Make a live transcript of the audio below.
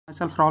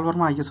Myself Rahul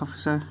Verma, IES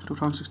officer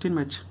 2016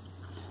 batch.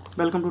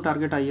 Welcome to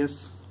target IES।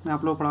 मैं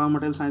आप लोग पढ़ा हूँ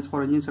material science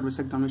for engineering service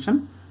examination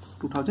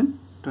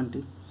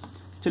 2020।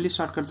 चलिए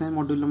स्टार्ट करते हैं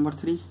module number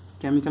 3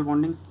 chemical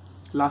bonding.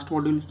 Last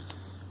module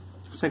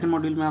second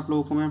module में आप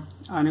लोगों को मैं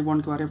आयनिक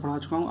बॉन्ड के बारे में पढ़ा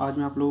चुका हूँ। आज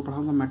मैं आप लोगों को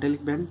पढ़ाऊँगा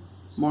मेटेलिक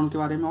बॉन्ड के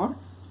बारे में और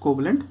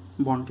कोवलेंट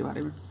बॉन्ड के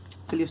बारे में।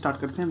 चलिए स्टार्ट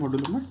करते हैं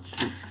मॉड्यूल नंबर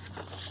 2।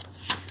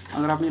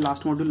 अगर आपने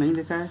लास्ट मॉड्यूल नहीं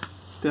देखा है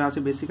तो यहाँ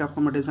से बेसिक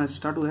आपका मटेरियल साइंस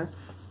स्टार्ट हुआ है,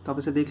 तो आप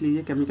इसे देख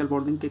लीजिए। केमिकल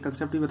बॉन्डिंग के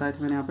कंसेप्ट भी बताए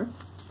थे मैंने यहाँ पे।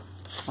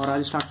 और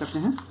आज स्टार्ट करते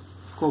हैं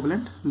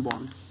covalent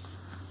bond.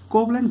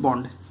 Covalent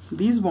bond,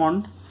 these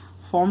bond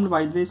formed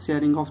by the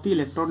sharing of the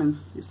electron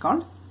is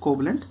called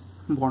covalent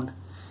bond.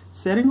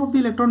 Sharing of the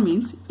electron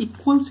means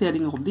equal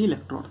sharing of the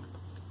electron.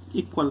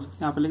 Equal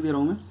यहाँ पे लिख दे रहा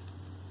हूँ मैं,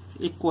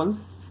 equal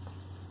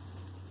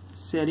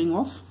sharing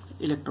of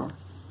electron.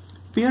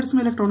 Pairs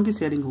में electron की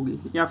sharing होगी,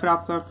 या फिर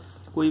आपका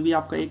कोई भी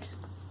आपका एक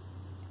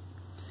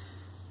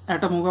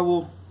एटम होगा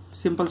वो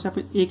सिंपल से आप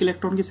एक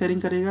इलेक्ट्रॉन की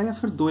शेयरिंग करेगा, या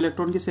फिर 2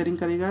 इलेक्ट्रॉन की शेयरिंग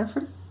करेगा, या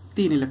फिर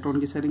 3 इलेक्ट्रॉन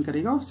की शेयरिंग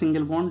करेगा, और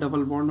सिंगल बॉन्ड,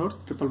 डबल बॉन्ड और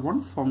ट्रिपल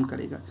बॉन्ड फॉर्म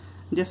करेगा।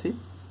 जैसे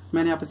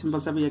मैंने यहाँ पे सिंपल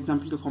सा भी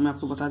एग्जांपल के फॉर्म में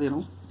आपको बता दे रहा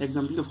हूँ।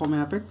 एग्जांपल के फॉर्म में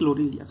यहाँ पे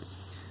क्लोरीन लिया।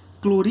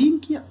 क्लोरीन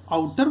की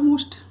आउटर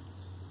मोस्ट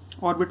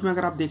ऑर्बिट में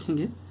अगर आप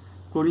देखेंगे,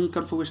 क्लोरीन की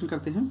कन्फिगरेशन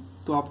करते हैं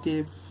तो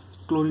आपके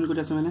क्लोरीन को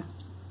जैसे मैंने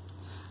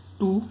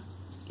 2,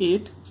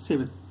 8,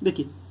 7,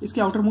 देखिए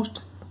इसके आउटर मोस्ट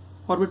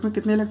ऑर्बिट में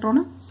कितने इलेक्ट्रॉन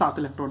है? 7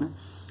 इलेक्ट्रॉन है।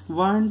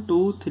 1,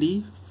 2,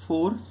 3,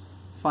 4,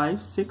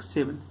 5, 6,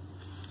 7।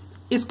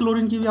 इस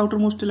क्लोरीन की भी आउटर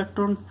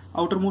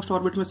मोस्ट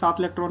ऑर्बिट में 7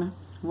 इलेक्ट्रॉन है।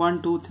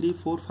 1, 2, 3,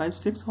 4, 5,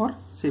 6 और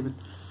 7।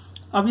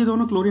 अब ये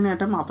दोनों क्लोरीन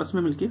एटम आपस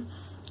में मिलके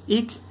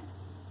एक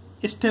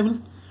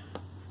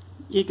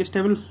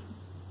स्टेबल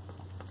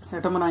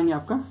एटम बनाएंगे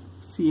आपका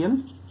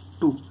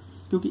Cl2,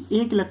 क्योंकि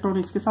एक इलेक्ट्रॉन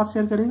इसके साथ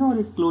शेयर करेगा और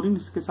एक क्लोरीन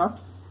इसके साथ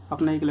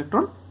अपना एक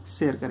इलेक्ट्रॉन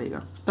शेयर करेगा,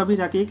 तभी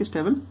जाके एक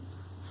स्टेबल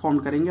फॉर्म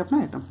करेंगे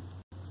अपना एटम।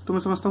 तो मैं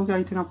समझता हूँ कि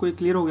आई थिंक आपको ये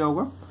क्लियर हो गया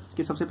होगा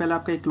कि सबसे पहले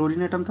आपका एक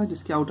क्लोरीन एटम था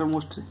जिसके आउटर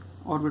मोस्ट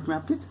ऑर्बिट में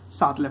आपके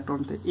 7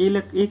 इलेक्ट्रॉन थे।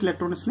 एक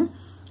इलेक्ट्रॉन इसने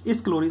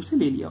इस क्लोरीन से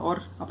ले लिया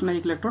और अपना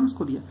एक इलेक्ट्रॉन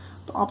इसको दिया,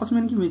 तो आपस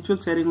में इनकी म्यूचुअल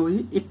शेयरिंग हुई,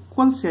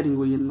 इक्वल शेयरिंग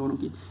हुई इन दोनों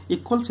की,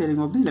 equal sharing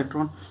of the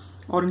electron.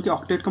 और इनके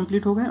ऑक्टेट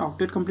कंप्लीट हो गए।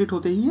 ऑक्टेट कंप्लीट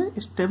होते ही ये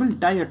स्टेबल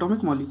डाई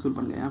एटॉमिक मॉलिक्यूल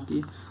बन गए।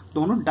 आपकी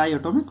दोनों डाई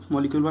एटॉमिक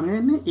मॉलिक्यूल बन गए।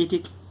 इन्हें एक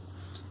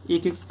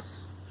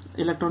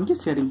इलेक्ट्रॉन की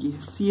शेयरिंग की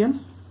है। Cl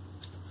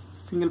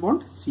सिंगल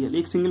बॉन्ड Cl,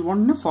 एक सिंगल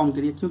बॉन्ड ने फॉर्म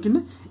करी है क्योंकि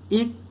इन्हें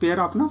एक पेयर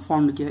अपना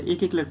फॉर्म किया है,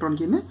 एक इलेक्ट्रॉन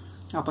की इन्हें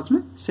आपस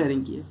में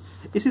शेयरिंग की है।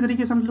 इसी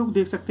तरीके से हम लोग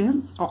देख सकते हैं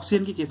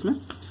ऑक्सीजन के केस में।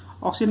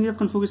 ऑक्सीजन की जब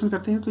कन्फिगरेशन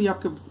करते हैं तो ये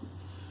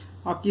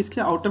आपके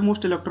इसके आउटर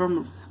मोस्ट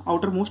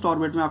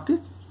ऑर्बिट में आपके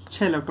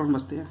 6 इलेक्ट्रॉन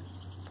बचते हैं,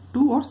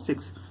 2 और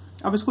 6।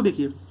 अब इसको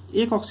देखिए,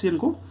 एक ऑक्सीजन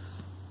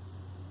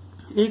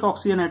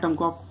एटम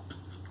को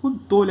आपको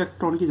 2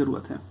 इलेक्ट्रॉन की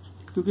जरूरत है,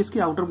 क्योंकि इसके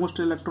आउटर मोस्ट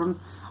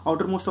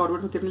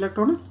ऑर्बिट में कितने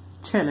इलेक्ट्रॉन है?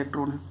 6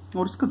 इलेक्ट्रॉन है।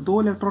 और इसका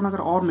 2 इलेक्ट्रॉन अगर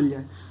और मिल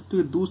जाए तो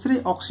ये दूसरे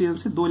ऑक्सीजन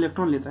से 2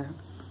 इलेक्ट्रॉन लेता है।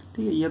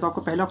 ठीक है, ये तो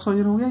आपका पहला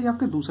ऑक्सीजन हो गया, ये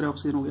आपके दूसरे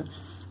ऑक्सीजन हो गया।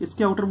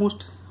 इसके आउटर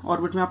मोस्ट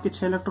ऑर्बिट में आपके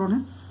 6 इलेक्ट्रॉन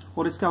है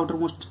और इसके आउटर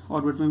मोस्ट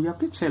ऑर्बिट में भी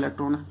आपके 6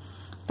 इलेक्ट्रॉन है।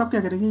 तब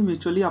क्या करेंगे,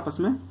 म्यूचुअली आपस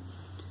में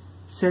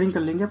शेयरिंग कर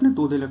लेंगे अपने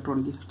 2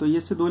 इलेक्ट्रॉन की। तो ये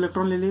इससे 2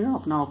 इलेक्ट्रॉन ले लेगा,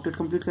 अपना ऑक्टेट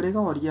कंप्लीट करेगा,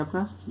 और ये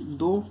अपना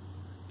 2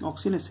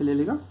 ऑक्सीजन इससे ले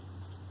लेगा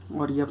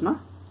और ये अपना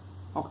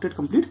ऑक्टेट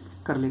कंप्लीट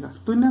कर लेगा।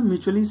 तो इन्हें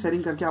म्यूचुअली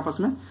शेयरिंग करके आपस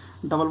में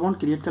डबल बॉन्ड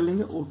क्रिएट कर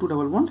लेंगे, O2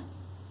 double bond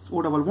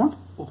O double bond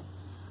O।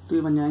 तो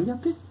ये बन जाएंगे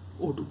आपके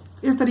O2।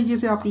 इस तरीके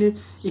से आपके लिए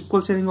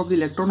equal sharing of the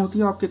electron होती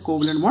है, आपके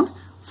कोवलेंट बॉन्ड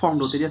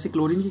फॉर्म्ड होते हैं। जैसे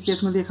क्लोरीन के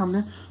केस में देखा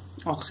हमने,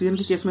 ऑक्सीजन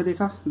के केस में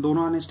देखा,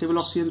 दोनों अनस्टेबल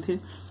ऑक्सीजन थे,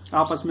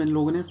 आपस में इन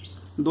लोगों ने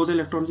 2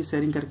 इलेक्ट्रॉन की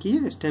शेयरिंग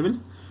करके स्टेबल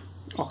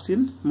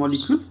ऑक्सीजन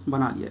मॉलिक्यूल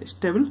बना लिया,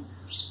 स्टेबल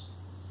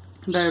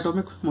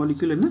डायटोमिक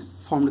मॉलिक्यूल इन्हें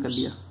फॉर्म कर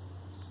लिया।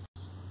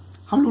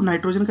 हम लोग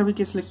नाइट्रोजन का भी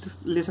केस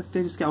ले सकते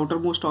हैं, जिसके आउटर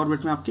मोस्ट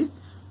ऑर्बिट में आपके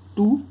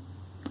 2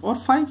 और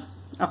 5,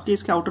 आपके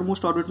इसके आउटर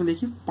मोस्ट ऑर्बिट में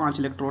देखिए 5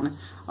 इलेक्ट्रॉन है।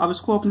 अब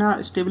इसको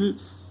अपना स्टेबल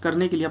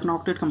करने के लिए, अपना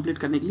ऑक्टेट कंप्लीट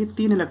करने के लिए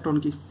 3 इलेक्ट्रॉन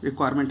की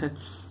रिक्वायरमेंट है।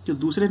 जो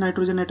दूसरे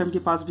नाइट्रोजन एटम के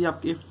पास भी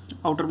आपके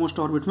आउटर मोस्ट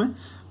ऑर्बिट में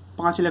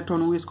 5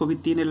 इलेक्ट्रॉन होंगे, इसको भी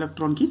 3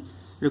 इलेक्ट्रॉन की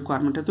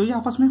रिक्वायरमेंट है। तो ये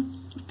आपस में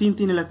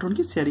 3 इलेक्ट्रॉन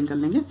की शेयरिंग कर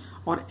लेंगे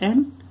और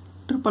N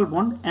triple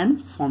bond N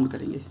form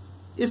करेंगे।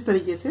 इस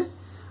तरीके से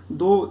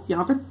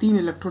यहाँ पे 3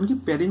 इलेक्ट्रॉन की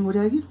पेयरिंग हो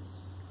जाएगी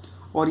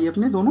और ये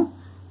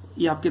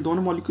आपके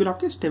दोनों मॉलिक्यूल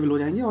आपके स्टेबल हो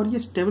जाएंगे और ये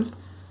स्टेबल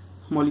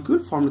मॉलिक्यूल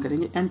फॉर्म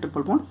करेंगे, N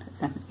ट्रिपल बॉन्ड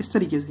N। इस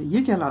तरीके से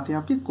ये कहलाते हैं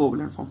आपके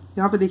कोवलेंट फॉर्म।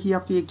 यहाँ पे देखिए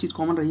आपकी एक चीज़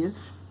कॉमन रही है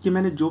कि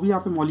मैंने जो भी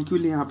यहाँ पे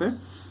मॉलिक्यूल है, यहाँ पे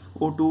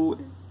O2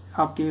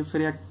 आपके,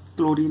 फिर या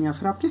क्लोरीन या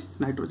फिर आपके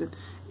नाइट्रोजन,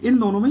 इन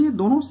दोनों में ये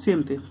दोनों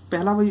सेम थे।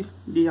 पहला भी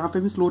यहाँ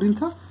पे भी क्लोरीन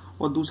था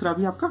और दूसरा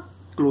भी आपका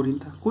क्लोरीन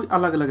था, कोई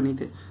अलग अलग नहीं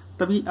थे।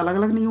 तभी अलग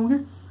अलग नहीं होंगे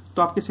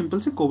तो आपके सिंपल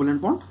से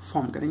कोवलेंट बॉन्ड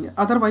फॉर्म करेंगे।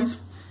 अदरवाइज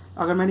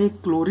अगर मैंने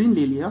एक क्लोरीन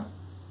ले लिया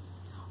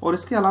और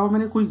इसके अलावा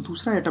मैंने कोई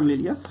दूसरा एटम ले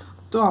लिया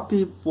तो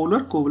आपके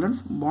पोलर कोवलेंट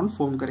बॉन्ड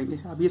फॉर्म करेंगे।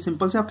 अब ये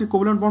सिंपल से आपके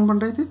कोवलेंट बॉन्ड बन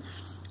रहे थे,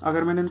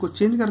 अगर मैंने इनको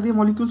चेंज कर दिया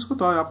मॉलिक्यूल्स को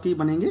तो आपके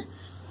बनेंगे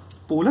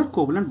पोलर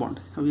कोवलेंट बॉन्ड।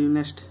 अभी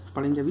नेक्स्ट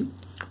पढ़ेंगे अभी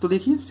तो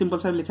देखिए सिंपल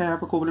सा लिखा है यहाँ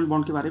पर कोवलेंट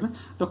बॉन्ड के बारे में।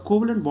 The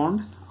covalent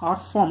bond are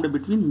formed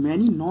between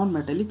many non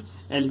metallic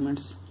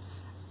elements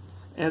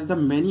as the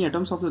many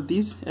atoms of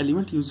these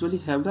element usually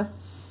have the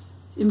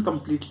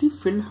incompletely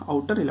field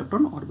outer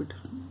electron orbit.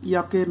 ये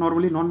आपके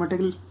नॉर्मली नॉन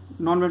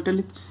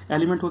मेटेलिक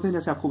एलिमेंट होते हैं,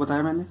 जैसे आपको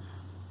बताया मैंने,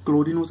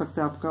 क्लोरीन हो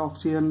सकता है आपका,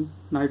 ऑक्सीजन,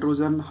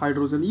 नाइट्रोजन,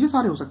 हाइड्रोजन, ये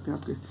सारे हो सकते हैं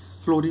आपके,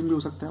 फ्लोरीन भी हो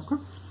सकता है आपका,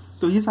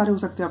 तो ये सारे हो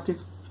सकते हैं आपके।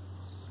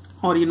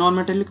 और ये नॉन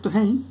मेटेलिक तो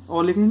है ही,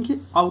 और लेकिन इनकी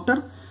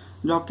आउटर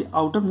जो आपके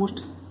आउटर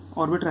मोस्ट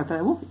ऑर्बिट रहता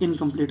है वो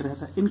इनकम्प्लीट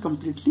रहता है,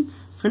 incompletely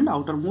field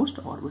outer most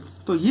orbit.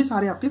 तो ये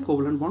सारे आपके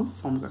कोवलेंट बॉन्ड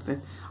फॉर्म करते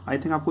हैं। आई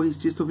थिंक आपको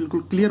इस चीज़ तो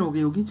बिल्कुल क्लियर हो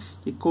गई होगी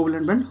कि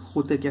कोवलेंट बॉन्ड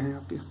होते क्या है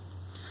आपके।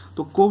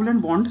 तो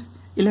covalent bond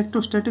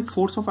electrostatic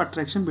force of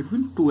attraction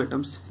between two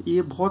atoms,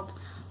 ये बहुत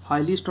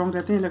हाईली स्ट्रॉन्ग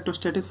रहते हैं,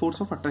 इलेक्ट्रोस्टैटिक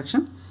फोर्स ऑफ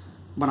अट्रैक्शन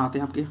बनाते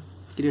हैं आपके,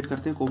 क्रिएट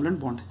करते हैं कोवलेंट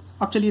बॉन्ड।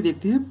 अब चलिए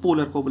देखते हैं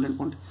पोलर कोवलेंट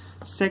बॉन्ड।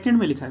 सेकंड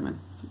में लिखा है मैंने,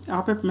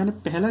 यहाँ पे मैंने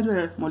पहला जो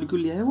है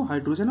मॉलिक्यूल लिया है वो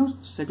हाइड्रोजन और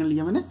सेकंड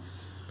लिया मैंने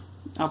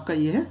आपका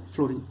ये है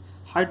फ्लोरीन।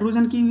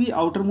 हाइड्रोजन की भी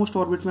आउटर मोस्ट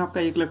ऑर्बिट में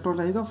आपका एक इलेक्ट्रॉन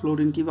रहेगा,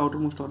 फ्लोरीन की भी आउटर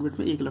मोस्ट ऑर्बिट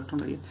में एक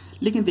इलेक्ट्रॉन रहेगा।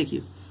 लेकिन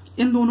देखिए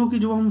इन दोनों की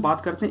जो हम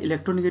बात करते हैं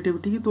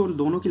इलेक्ट्रोनेगेटिविटी की, तो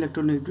दोनों की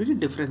इलेक्ट्रोनेगेटिविटी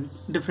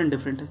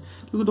डिफरेंट है,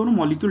 क्योंकि दोनों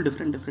मॉलिक्यूल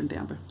डिफरेंट है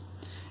यहाँ पे।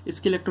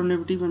 इसकी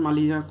इलेक्ट्रोनेगेटिविटी में मान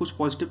लीजिए कुछ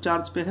पॉजिटिव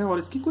चार्ज पे है और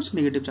इसकी कुछ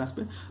नेगेटिव चार्ज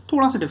पे,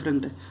 थोड़ा सा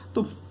डिफरेंट है।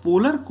 तो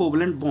polar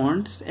covalent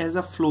bonds as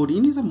a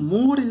fluorine is a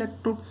more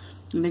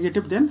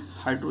electronegative than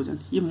hydrogen,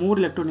 ये मोर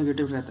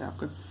इलेक्ट्रोनेगेटिव रहता है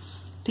आपका।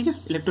 ठीक है,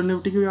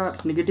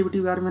 इलेक्ट्रोनेगेटिविटी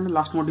के बारे में मैंने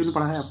लास्ट मॉड्यूल में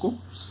पढ़ा है आपको,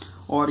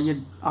 और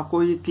ये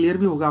आपको ये क्लियर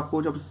भी होगा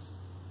आपको जब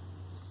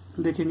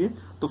देखेंगे।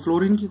 तो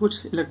फ्लोरीन की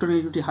कुछ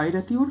इलेक्ट्रोनेगेटिविटी हाई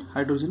रहती है और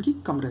हाइड्रोजन की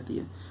कम रहती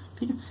है।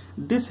 ठीक है,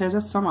 this has a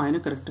some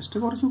ionic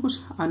characteristic, और इसमें कुछ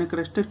आयनिक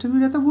कैरेक्टरिस्टिक भी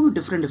रहता है, वो भी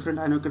डिफरेंट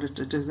आयनिक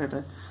कैरेक्टरिस्टिक रहता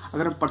है।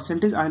 अगर हम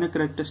परसेंटेज आयनिक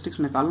कैरेक्टरिस्टिक्स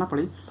निकालना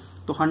पड़े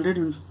तो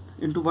 100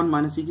 इंटू 1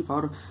 माइनस ई की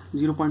पावर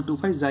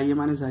 0.25 जाई ए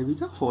माइनस जाई बी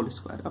का होल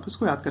स्क्वायर। आप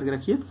इसको याद करके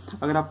रखिए,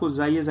 अगर आपको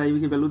जाई ए जाई बी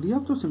की वैल्यू दी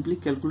आप तो सिंपली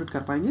कैलकुलेट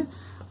कर पाएंगे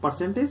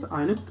परसेंटेज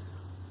आयनिक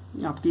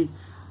आपकी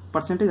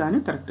परसेंटेज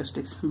आयनिक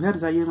कैरेक्टरिस्टिक्स वेयर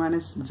जाई ए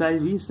माइनस जाई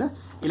B is the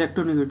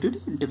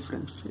electronegativity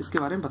difference. इसके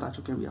बारे में बता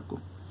चुके हैं अभी आपको।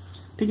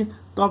 ठीक है,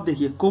 तो आप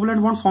देखिए कोवलेंट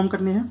बॉन्ड फॉर्म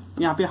करने हैं।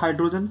 यहाँ पे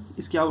हाइड्रोजन,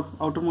 इसके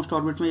आउटर मोस्ट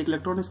ऑर्बिट में एक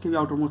इलेक्ट्रॉन, इसके भी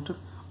आउटर मोस्ट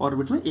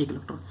ऑर्बिट में एक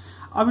इलेक्ट्रॉन।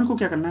 अब इनको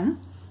क्या करना है,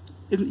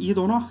 ये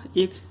दोनों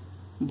एक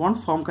बॉन्ड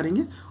फॉर्म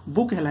करेंगे,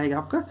 वो कहलाएगा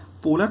आपका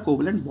पोलर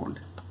कोवलेंट बॉन्ड।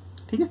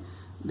 ठीक है,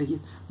 देखिए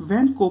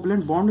when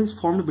covalent bond is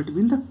formed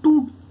between the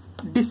two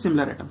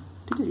dissimilar atom.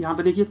 ठीक है, यहाँ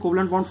पे देखिए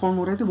कोवलेंट बॉन्ड फॉर्म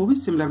हो रहे थे, वो भी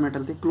सिमिलर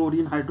मेटल थे,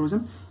 क्लोरीन,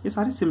 हाइड्रोजन, ये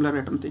सारे सिमिलर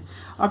एटम थे।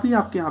 अभी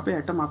आपके यहाँ पे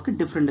एटम आपके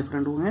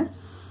डिफरेंट हो गए हैं।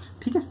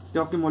 ठीक है, जब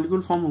आपके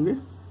मॉलिक्यूल फॉर्म होंगे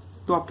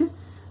तो आपके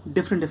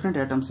डिफरेंट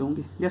एटम से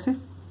होंगे। जैसे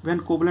when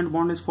covalent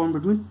bond is form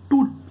between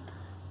two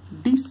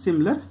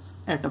dissimilar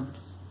atom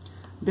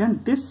then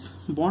this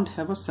bond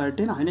have a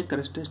certain ionic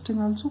characteristic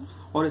also,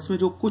 और इसमें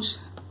जो कुछ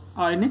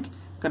आयनिक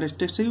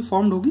कैरेक्टरिस्टिक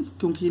फॉर्म्ड होगी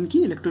क्योंकि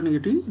इनकी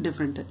इलेक्ट्रोनेगेटिविटी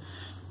डिफरेंट है।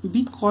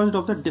 Because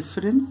of the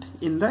different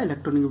in the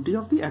electronegativity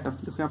of the atom,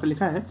 देखो यहाँ पे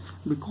लिखा है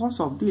because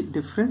of the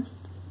difference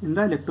in the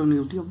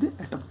electronegativity of the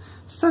atom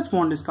such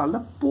bond is called the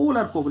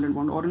polar covalent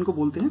bond, और इनको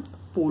बोलते हैं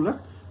पोलर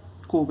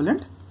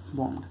कोवलेंट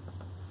बॉन्ड।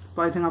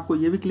 तो आई थिंक आपको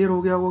ये भी क्लियर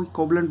हो गया होगा कि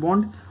कोवलेंट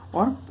बॉन्ड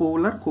और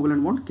पोलर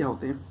कोवलेंट बॉन्ड क्या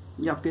होते हैं।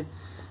 ये आपके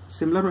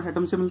सिमिलर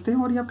एटम से मिलते हैं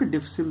और ये आपके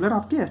डिसिमिलर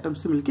आपके एटम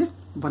से मिलके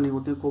बने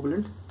होते हैं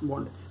कोवलेंट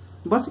बॉन्ड।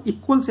 बस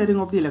equal sharing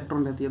of the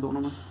electron रहती है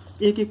दोनों में,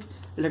 एक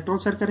इलेक्ट्रॉन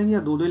शेयर करेंगे या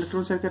दो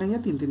इलेक्ट्रॉन शेयर करेंगे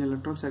या तीन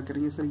इलेक्ट्रॉन शेयर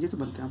करेंगे, इस तरीके से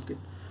बनते हैं आपके।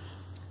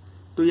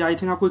 तो ये आई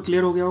थिंक आपको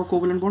क्लियर हो गया होगा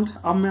कोवलेंट बॉन्ड।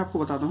 अब मैं आपको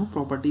बताता हूँ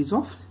properties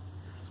of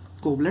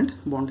covalent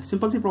bond.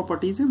 Simple C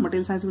properties है,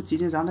 मटेरियल साइंस में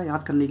चीजें ज्यादा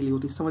याद करने के लिए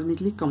होती है, समझने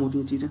के लिए कम होती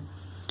हैं चीजें।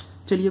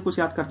 चलिए कुछ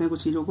याद करते हैं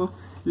कुछ चीजों को।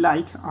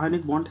 Like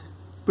ionic bond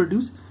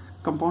produce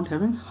compound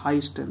having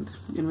high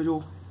strength. इनमें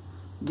जो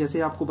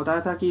जैसे आपको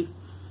बताया था कि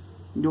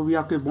जो भी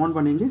आपके बॉन्ड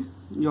बनेंगे,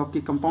 जो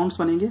आपके कंपाउंड्स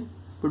बनेंगे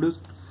प्रोड्यूस,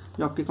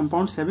 जो आपके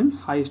कंपाउंड्स हैविंग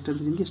हाई स्ट्रेंथ,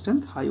 जिनकी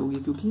स्ट्रेंथ हाई होगी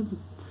क्योंकि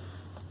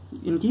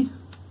इनकी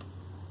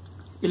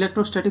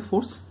इलेक्ट्रोस्टैटिक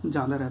फोर्स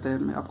ज़्यादा रहता है।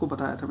 मैं आपको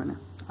बताया था मैंने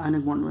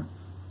आयनिक बॉन्ड में,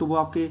 तो वो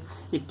आपके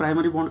एक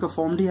प्राइमरी बॉन्ड का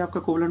फॉर्म ही है आपका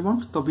कोवलेंट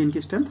बॉन्ड, तो भी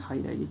इनकी स्ट्रेंथ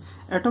हाई रहेगी।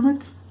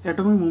 Atomic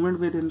movement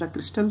with in the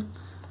crystal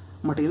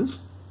materials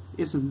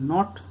is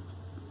not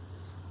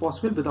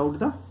possible without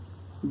the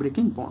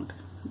breaking bond.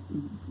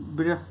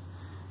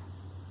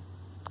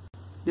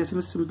 जैसे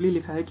में सिंपली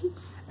लिखा है कि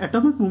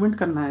एटॉमिक मूवमेंट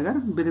करना है अगर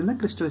with in the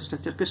crystal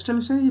structure, crystal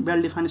structure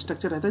well defined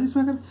structure रहता है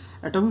जिसमें अगर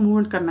एटॉमिक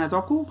मूवमेंट करना है तो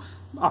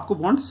आपको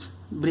बॉन्ड्स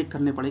ब्रेक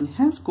करने पड़ेंगे।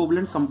 Hence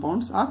covalent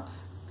compounds are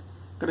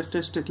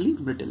characteristically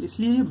brittle,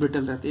 इसलिए ये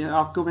ब्रिटल रहते हैं।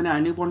 आपको मैंने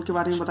आयनिक बॉन्ड के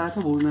बारे में बताया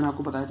था, वो भी मैंने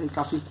आपको बताया था,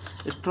 काफ़ी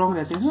स्ट्रॉन्ग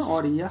रहते हैं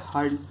और ये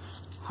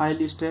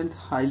हाईली स्ट्रेंथ,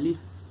 हाईली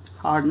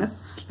हार्डनेस,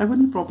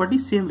 लगभग ये प्रॉपर्टी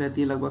सेम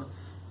रहती है लगभग,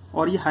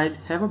 और ये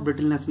हैव अ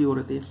ब्रिटलनेस भी हो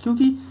रहती है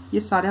क्योंकि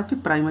ये सारे आपके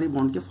प्राइमरी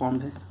बॉन्ड के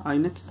फॉर्म्ड है,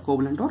 आयनिक,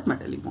 कोवलेंट और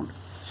मेटेलिक बॉन्ड।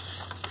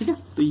 ठीक है,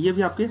 तो ये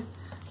भी आपके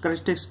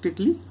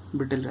कैरेक्टरिस्टिकली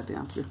ब्रिटल रहते हैं,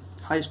 आपके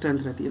हाई स्ट्रेंथ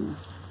रहती है इनमें।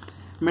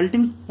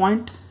 Melting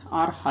point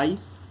are high,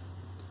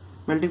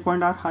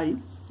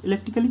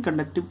 electrically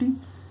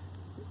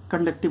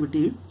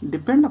conductivity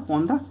depend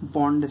upon the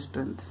bond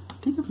strength.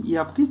 ठीक है, ये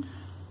आपकी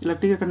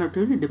इलेक्ट्रिकल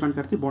कंडक्टिविटी डिपेंड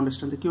करती है बॉन्ड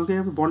स्ट्रेंथ, क्योंकि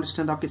बॉन्ड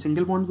स्ट्रेंथ आपके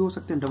सिंगल बॉन्ड भी हो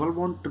सकते हैं, डबल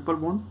बॉन्ड, ट्रिपल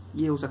बॉन्ड,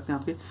 ये हो सकते हैं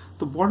आपके।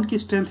 तो बॉन्ड की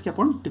स्ट्रेंथ के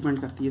अपॉन डिपेंड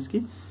करती है इसकी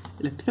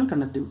electrical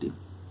conductivity.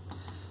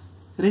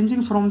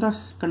 Ranging from the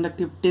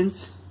conductive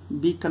tins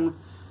B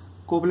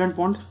covalent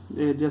bond,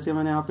 जैसे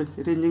मैंने यहाँ पे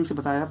रेंजिंग से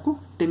बताया आपको,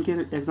 टिन के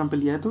एग्जाम्पल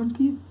लिया है, तो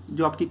इनकी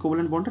जो आपकी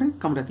कोवलेंट बॉन्ड है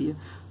कम रहती है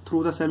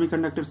through the semi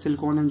conductor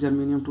silicon and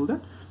germanium to the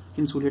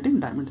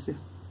insulating diamond से।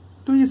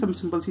 तो ये सब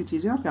सिंपल सी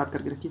चीज़ें आप याद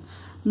करके रखिए।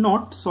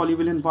 Not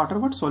soluble in water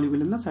but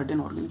soluble in the certain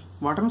organic,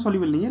 water में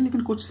सॉल्युबल नहीं है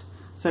लेकिन कुछ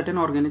सर्टेन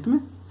ऑर्गेनिक में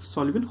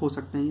सॉल्युबल हो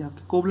सकते हैं। ये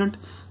आपके covalent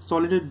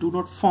solid do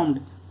not formed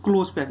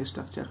close pack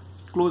structure,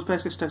 close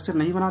pack structure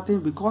नहीं बनाते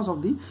हैं because of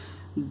the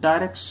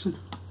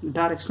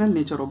directional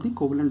nature of the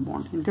covalent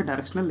bond, इनका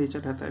डायरेक्शनल नेचर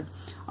रहता है।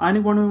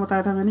 आयनिक बॉन्ड में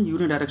बताया था मैंने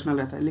यूनिडायरेक्शनल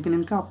रहता है, लेकिन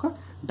इनका आपका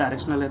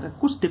डायरेक्शनल रहता है।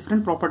 कुछ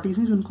डिफरेंट प्रॉपर्टीज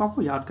हैं जिनको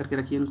आपको याद करके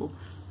रखिए इनको,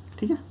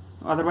 ठीक है।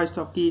 अदरवाइज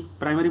तो आपकी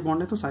प्राइमरी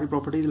बॉन्ड है तो सारी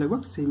प्रॉपर्टीज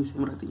लगभग सेम ही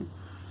सेम रहती हैं।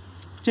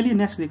 चलिए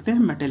नेक्स्ट देखते हैं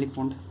मेटेलिक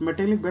बॉन्ड।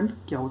 मेटेलिक बॉन्ड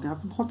क्या होते हैं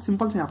आपके, बहुत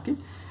सिंपल से आपके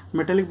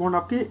मेटेलिक बॉन्ड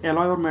आपके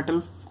एलॉय और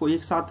मेटल को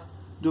एक साथ,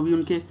 जो भी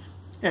उनके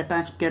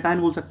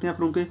कैटायन बोल सकते हैं,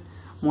 फिर उनके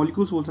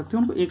मॉलिक्यूल्स बोल सकते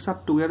हैं, उनको एक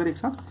साथ टुगेदर एक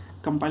साथ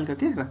कंपाइल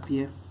करके रखती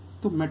है।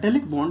 तो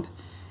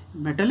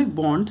metallic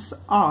bonds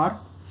are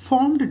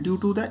formed due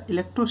to the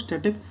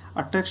electrostatic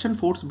attraction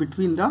force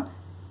between the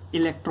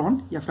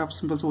electron, या फिर आप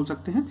सिंपल से बोल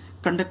सकते हैं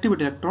conductive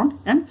electron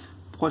and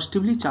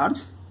positively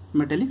charge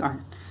metallic ion.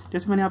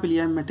 जैसे मैंने यहाँ पे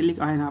लिया है मेटेलिक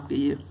आयन, आपके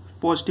ये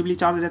पॉजिटिवली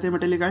चार्ज रहते हैं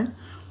मेटेलिक आयन,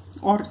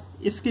 और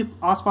इसके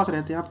आसपास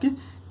रहते हैं आपके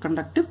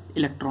कंडक्टिव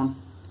इलेक्ट्रॉन,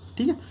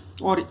 ठीक है।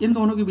 और इन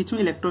दोनों के बीच में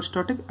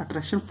इलेक्ट्रोस्टैटिक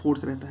अट्रैक्शन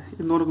फोर्स रहता है,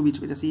 इन दोनों के बीच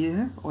में, जैसे ये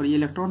है और ये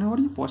इलेक्ट्रॉन है और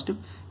ये पॉजिटिव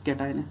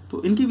कैटायन है,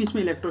 तो इनके बीच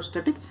में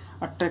इलेक्ट्रोस्टैटिक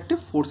अट्रैक्टिव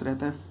फोर्स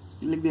रहता है।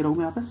 लिख दे रहा हूँ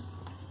मैं यहाँ पे,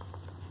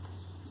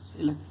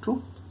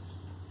 इलेक्ट्रोस्टैटिक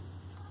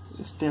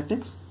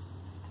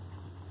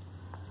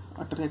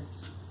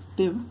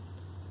अट्रैक्टिव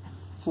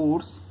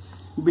फोर्स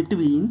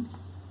बिटवीन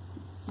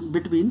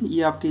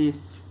ये आपके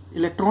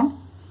electron,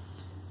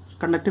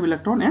 conductive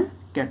electron and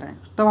cation,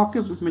 तब आपके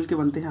मिलके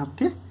बनते हैं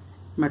आपके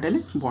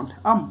मेटेलिक बॉन्ड।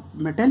 अब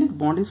metallic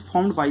bond is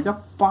formed by the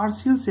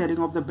partial sharing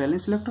of the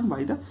balance electron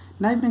by the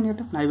neighbouring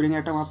atom. Neighbouring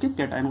atom आपके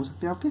कैटायन हो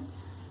सकते हैं आपके,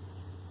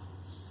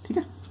 ठीक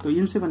है। तो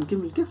इनसे बनके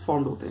मिलके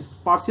फॉर्म्ड होते हैं,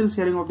 partial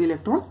sharing of the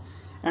electron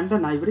and the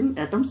neighbouring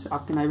atoms.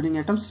 आपके नाइबरिंग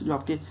एटम्स जो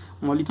आपके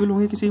मॉलिक्यूल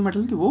होंगे किसी भी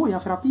मेटल के, वो, या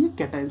फिर आप ये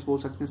कैटायंस बोल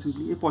सकते हैं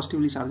सिंपली, ये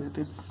पॉजिटिवली चार्ज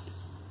रहते हैं।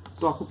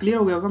 तो आपको क्लियर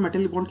हो गया होगा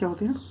मेटेलिक बॉन्ड क्या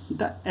होते हैं।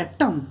 The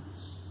atom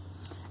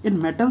in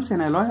metals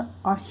and alloy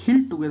are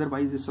healed together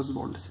by this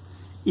bonds.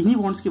 इन्हीं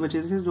बॉन्ड्स की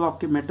वजह से जो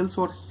आपके मेटल्स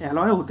और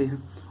एलॉय होते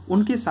हैं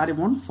उनके सारे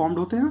बॉन्ड फॉर्म्ड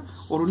होते हैं,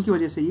 और उनकी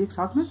वजह से ये एक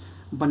साथ में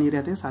बने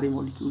रहते हैं सारे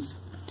molecules.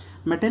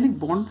 Metallic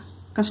bond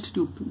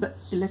constitute the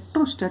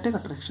electrostatic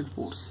attraction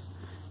force,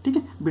 ठीक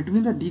है,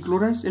 between the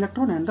डीक्लोराइज्ड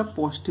electron and the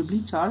positively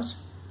charge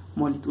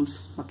molecules.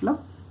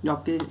 मतलब जो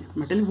आपके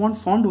मेटेलिक बॉन्ड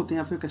फॉर्म्ड होते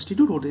हैं या फिर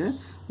कंस्टिट्यूट होते हैं,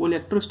 वो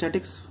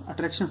इलेक्ट्रोस्टैटिक्स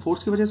अट्रैक्शन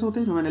फोर्स की वजह से होते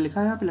हैं, जो मैंने लिखा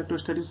है यहाँ पे,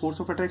 electrostatic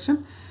force of attraction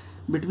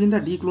between the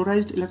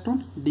डीक्लोराइज्ड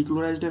electron.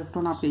 डीक्लोराइज्ड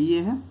electron आपके ये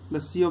हैं, the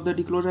C of the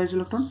डीक्लोराइज्ड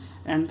electron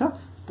and the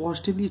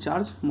positively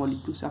charge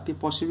molecules. आपके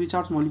पॉजिटिवली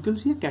चार्ज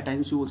मॉलिक्यूल्स ये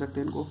कैटायंस भी बोल सकते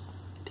हैं इनको,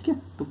 ठीक है।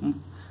 तो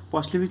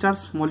पॉजिटिवली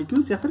चार्ज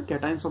मॉलिक्यूल्स या फिर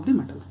कैटायंस ऑफ द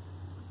मेटल,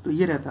 तो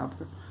ये रहता है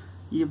आपका,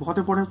 ये बहुत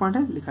इंपॉर्टेंट पॉइंट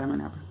है, लिखा है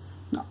मैंने यहाँ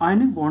पे। The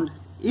ionic bond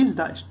is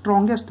the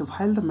strongest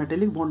while the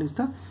metallic bond is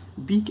the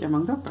week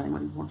among the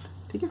primary bond,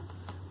 ठीक है।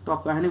 तो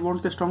आपका आयनिक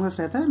बॉन्ड स्ट्रॉन्गेस्ट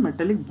रहता है,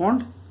 metallic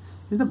bond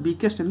is the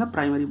weakest in the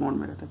primary bond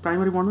में रहता है,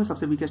 प्राइमरी बॉन्ड में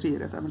सबसे वीकेस्ट ये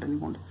रहता है metallic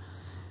bond.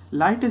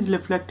 Light is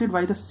reflected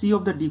by the C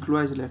of the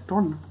डीक्लोराइज्ड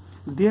electron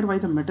there by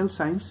the metal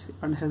science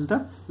and has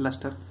the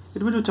lustre.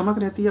 इसमें जो चमक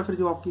रहती है, फिर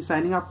जो आपकी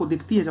साइनिंग आपको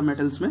दिखती है जब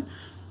मेटल्स में,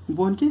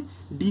 वो इनके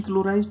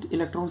डीक्लोराइज्ड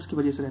इलेक्ट्रॉन्स की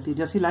वजह से रहती है।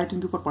 जैसे लाइट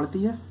इनके ऊपर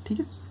पड़ती है, ठीक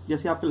है,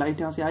 जैसे आपकी लाइट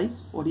यहाँ से आई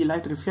और ये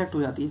लाइट रिफ्लेक्ट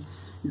हो जाती है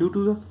ड्यू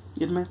टू द,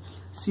 इनमें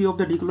सी ऑफ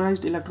द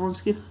डीक्लोराइज्ड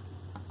इलेक्ट्रॉन्स के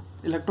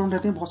इलेक्ट्रॉन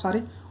रहते हैं बहुत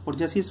सारे, और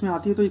जैसे इसमें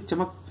आती है तो एक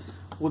चमक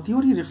होती है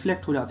और ये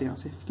रिफ्लेक्ट हो जाते हैं यहाँ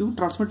से, क्योंकि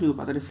ट्रांसमिट नहीं हो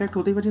पाता, रिफ्लेक्ट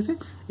होने की वजह से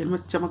इनमें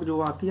चमक जो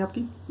आती है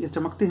आपकी, या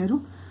चमकते हैं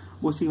जो,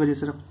 वो उसी वजह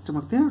से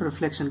चमकते हैं,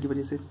 रिफ्लेक्शन की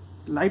वजह से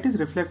लाइट इज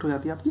रिफ्लेक्ट हो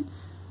जाती है आपकी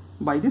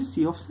by this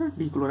C of the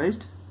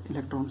डीक्लोराइज्ड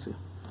electron से,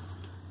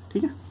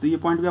 ठीक है। तो ये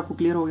पॉइंट भी आपको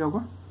क्लियर हो गया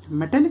होगा।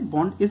 Metallic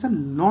bond is a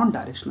non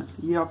directional,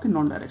 ये आपके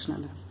नॉन डायरेक्शनल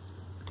है,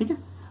 ठीक है।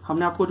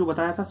 हमने आपको जो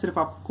बताया था सिर्फ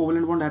आप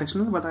कोवलेंट बॉन्ड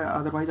डायरेक्शनल बताया,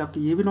 अदरवाइज आपके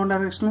ये भी नॉन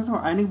डायरेक्शनल है, और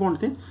आयनिक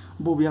बॉन्ड थे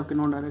वो भी आपके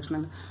नॉन डायरेक्शनल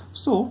है।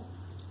 सो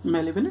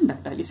मेलेबल एंड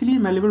डक्टाइल, इसीलिए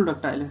मेलेबल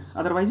डक्टाइल है,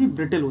 अदरवाइज ये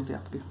ब्रिटल होते हैं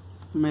आपके,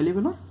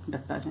 मेलेबल और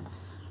डक्टाइल है।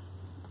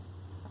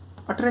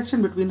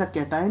 Attraction between the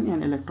cation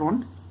and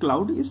electron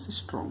cloud is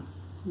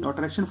strong.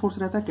 Attraction force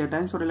रहता है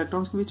कैटायंस और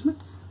इलेक्ट्रॉन्स के बीच में,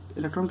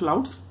 electron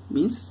clouds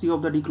means C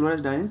of the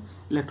डीक्लोराइज्ड ion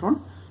electron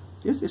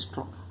is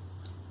strong.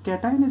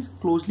 Cation is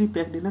closely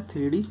packed in a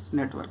 3D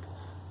network.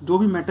 जो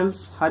भी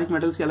metals, हर एक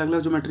metals की अलग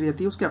अलग ज्योमेट्री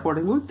रहती है, उसके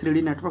अकॉर्डिंग वो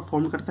 3D नेटवर्क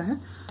फॉर्म करता है।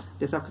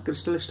 जैसे आपके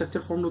क्रिस्टल स्ट्रक्चर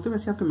फॉर्म होते हैं,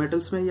 वैसे आपके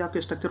मेटल्स में ये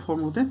आपके स्ट्रक्चर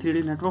फॉर्म होते हैं,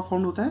 3D नेटवर्क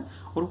फॉर्म होता है,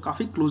 और वो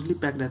काफी क्लोजली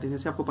पैक्ड रहते हैं,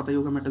 जैसे आपको पता ही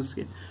होगा मेटल्स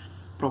के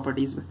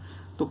प्रॉपर्टीज में।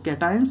 तो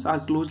cations are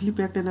closely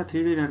packed in the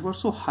 3D network,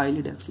 so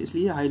highly dense,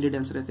 इसलिए हाईली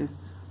डेंस रहते हैं,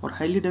 और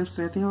हाईली डेंस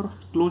रहते हैं और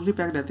क्लोजली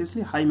पैक्ड रहते हैं,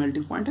 इसलिए high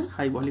melting point and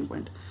high boiling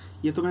point,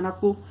 ये तो मैंने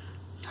आपको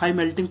हाई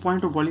मेल्टिंग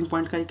पॉइंट और बॉइलिंग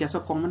पॉइंट का एक ऐसा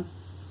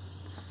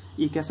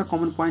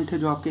कॉमन पॉइंट है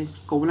जो आपके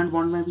कोवलेंट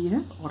बॉन्ड में भी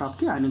है और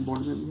आपके आयनिक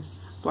बॉन्ड में भी है।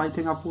 तो आई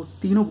थिंक आपको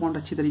तीनों बॉन्ड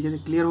अच्छी तरीके से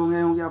क्लियर हो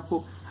गए होंगे।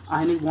 आपको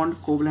ionic bond,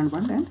 covalent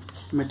bond and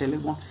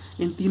metallic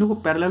bond, इन तीनों को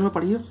पैरेलल में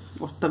पढ़िए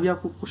और तभी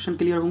आपको क्वेश्चन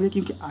क्लियर होंगे,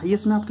 क्योंकि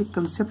IES में आपके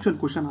कंसेप्चुअल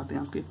क्वेश्चन आते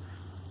हैं आपके,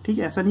 ठीक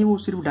है। ऐसा नहीं वो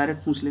सिर्फ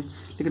डायरेक्ट पूछ ले,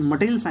 लेकिन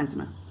मटेरियल साइंस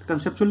में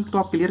कंसेप्चुअल तो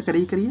आप क्लियर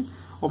करिए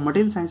और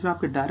मटेरियल साइंस में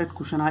आपके डायरेक्ट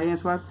क्वेश्चन आए हैं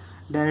इस बार,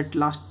 डायरेक्ट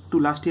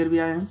लास्ट ईयर भी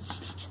आए हैं,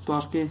 तो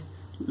आपके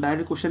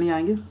डायरेक्ट क्वेश्चन ही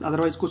आएंगे।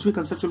 अदरवाइज कुछ भी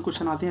कंसेप्चुअल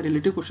क्वेश्चन आते हैं,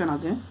 रिलेटिव क्वेश्चन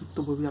आते हैं,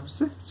 तो वो भी आप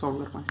इससे सॉल्व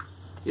कर पाएँ।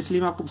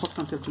 इसलिए मैं आपको बहुत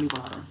कंसेप्चुअली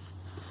पढ़ा रहा हूँ।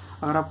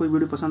 अगर आपको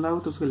वीडियो पसंद आए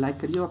तो उसको लाइक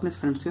करिए और अपने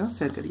फ्रेंड्स के साथ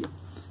शेयर करिए।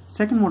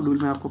 सेकंड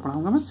मॉड्यूल में आपको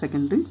पढ़ाऊंगा मैं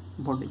सेकेंडरी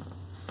बॉन्डिंग,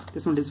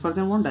 इसमें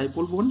डिस्पर्जन बॉन्ड,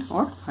 डाइपोल बॉन्ड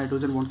और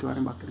हाइड्रोजन बॉन्ड के बारे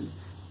में बात करेंगे।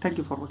 Thank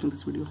you for watching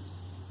this video.